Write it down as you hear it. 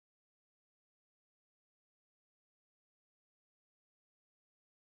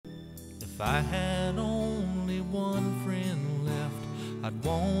I had only one friend left, I'd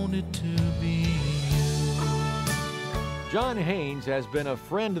want it to be you. John Haines has been a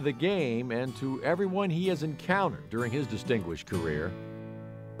friend of the game and to everyone he has encountered during his distinguished career.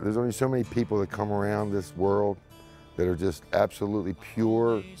 There's only so many people that come around this world that are just absolutely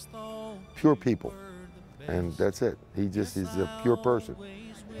pure people, and that's it. He's a pure person.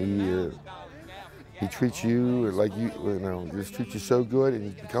 He treats you like just treats you so good, and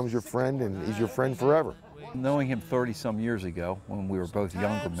he becomes your friend, and he's your friend forever. Knowing him 30-some years ago, when we were both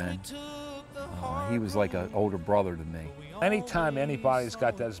younger men, he was like an older brother to me. Anytime anybody's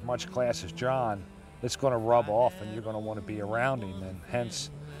got that as much class as John, it's going to rub off, and you're going to want to be around him, and hence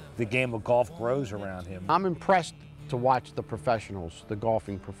the game of golf grows around him. I'm impressed to watch the professionals, the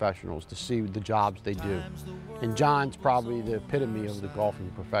golfing professionals, to see the jobs they do. And John's probably the epitome of the golfing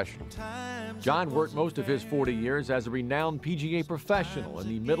professional. John worked most of his 40 years as a renowned PGA professional in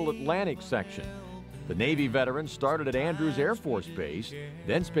the Middle Atlantic section. The Navy veteran started at Andrews Air Force Base,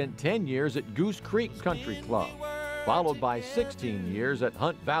 then spent 10 years at Goose Creek Country Club, followed by 16 years at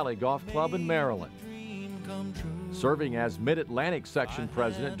Hunt Valley Golf Club in Maryland. Serving as Mid-Atlantic Section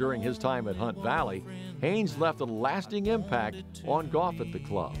President during his time at Hunt Valley, Haines left a lasting impact on golf at the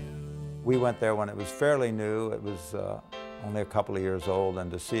club. We went there when it was fairly new. It was only a couple of years old,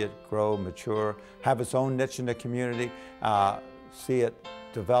 and to see it grow, mature, have its own niche in the community, see it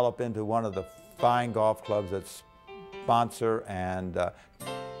develop into one of the fine golf clubs that sponsor and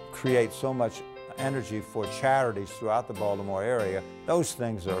create so much energy for charities throughout the Baltimore area, those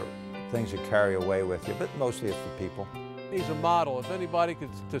things are things you carry away with you, but mostly it's for people. He's a model. If anybody could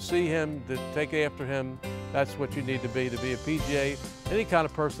to see him, to take after him, that's what you need to be a PGA, any kind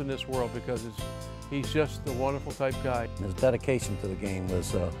of person in this world, because he's just a wonderful type guy. His dedication to the game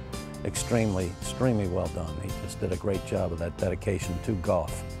was extremely well done. He just did a great job of that dedication to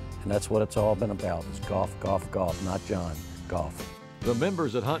golf. And that's what it's all been about, is golf, golf, golf, not John, golf. The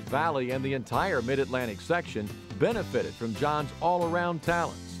members at Hunt Valley and the entire Mid-Atlantic section benefited from John's all-around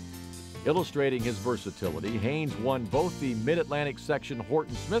talents. Illustrating his versatility, Haines won both the Mid-Atlantic Section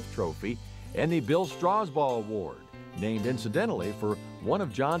Horton Smith Trophy and the Bill Strasbaugh Award, named incidentally for one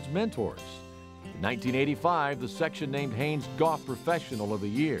of John's mentors. In 1985, the section named Haines Golf Professional of the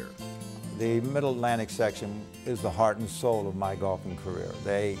Year. The Mid-Atlantic section is the heart and soul of my golfing career.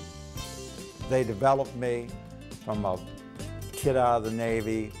 They developed me from a kid out of the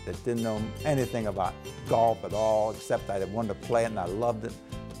Navy that didn't know anything about golf at all, except I wanted to play it and I loved it,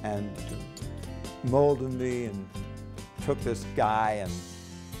 and molded me and took this guy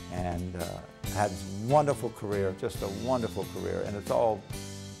and had this wonderful career, just a wonderful career, and it's all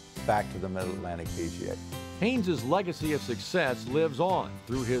back to the Mid-Atlantic PGA. Haynes' legacy of success lives on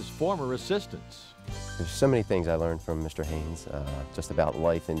through his former assistants. There's so many things I learned from Mr. Haines, just about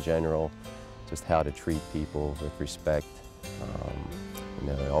life in general, just how to treat people with respect.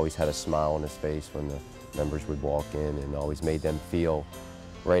 He always had a smile on his face when the members would walk in, and always made them feel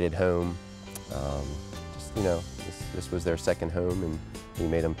right at home. This was their second home, and he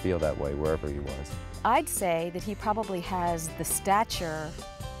made them feel that way wherever he was. I'd say that he probably has the stature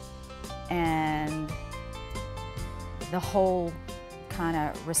and the whole kind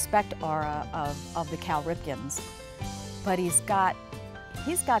of respect aura of the Cal Ripkens, but he's got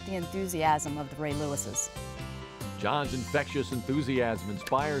the enthusiasm of the Ray Lewises. John's infectious enthusiasm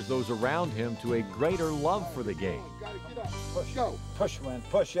inspires those around him to a greater love for the game. Push, go. Push, man.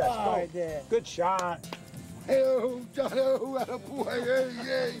 Push, yes. Go. Right there. Good shot. Hey, John, boy.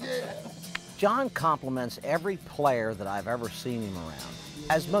 Yeah. John compliments every player that I've ever seen him around,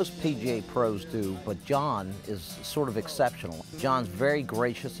 as most PGA pros do, but John is sort of exceptional. John's very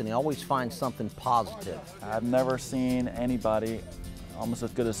gracious, and he always finds something positive. I've never seen anybody almost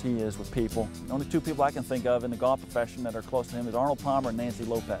as good as he is with people. The only two people I can think of in the golf profession that are close to him is Arnold Palmer and Nancy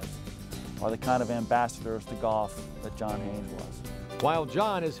Lopez, are the kind of ambassadors to golf that John Haines was. While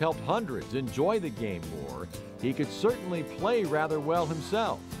John has helped hundreds enjoy the game more, he could certainly play rather well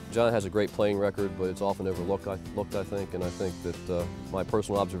himself. John has a great playing record, but it's often overlooked, I think, and I think that my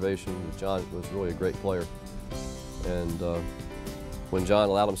personal observation that John was really a great player. And when John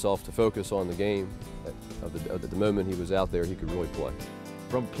allowed himself to focus on the game, at the moment he was out there, he could really play.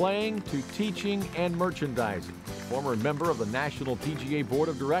 From playing to teaching and merchandising, former member of the National PGA Board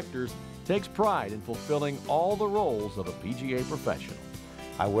of Directors takes pride in fulfilling all the roles of a PGA professional.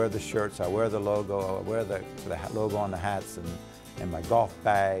 I wear the shirts, I wear the logo, I wear the logo on the hats and my golf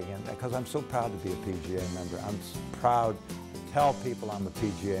bag, and because I'm so proud to be a PGA member. I'm proud to tell people I'm a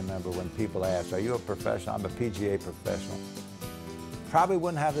PGA member when people ask, are you a professional? I'm a PGA professional. Probably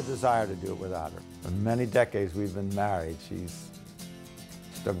wouldn't have the desire to do it without her. For many decades we've been married. She's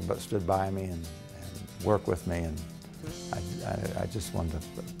stood by me and worked with me, and I just wanted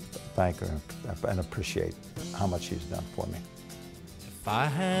to thank her and appreciate how much she's done for me. If I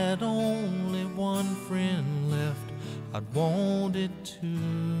had only one friend left, I'd want it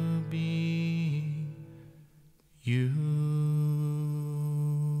to be you.